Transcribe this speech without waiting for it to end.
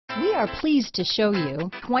We are pleased to show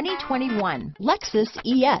you 2021 Lexus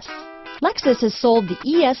ES. Lexus has sold the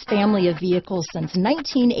ES family of vehicles since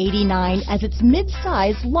 1989 as its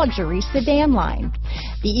mid-size luxury sedan line.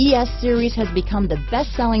 The ES series has become the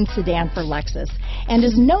best-selling sedan for Lexus and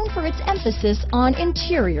is known for its emphasis on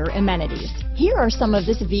interior amenities. Here are some of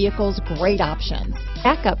this vehicle's great options: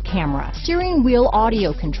 backup camera, steering wheel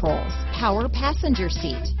audio controls, power passenger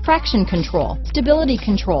seat, traction control, stability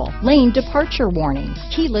control, lane departure warning,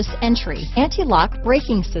 keyless entry, anti-lock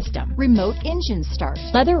braking system, remote engine start,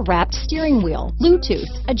 leather-wrapped steering wheel,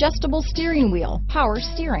 Bluetooth, adjustable steering wheel, power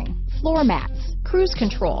steering, floor mats, cruise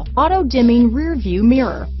control, auto-dimming rear view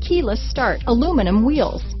mirror, keyless start, aluminum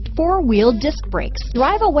wheels, four-wheel disc brakes.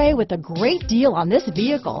 Drive away with a great deal on this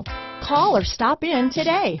vehicle. Call or stop in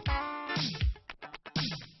today.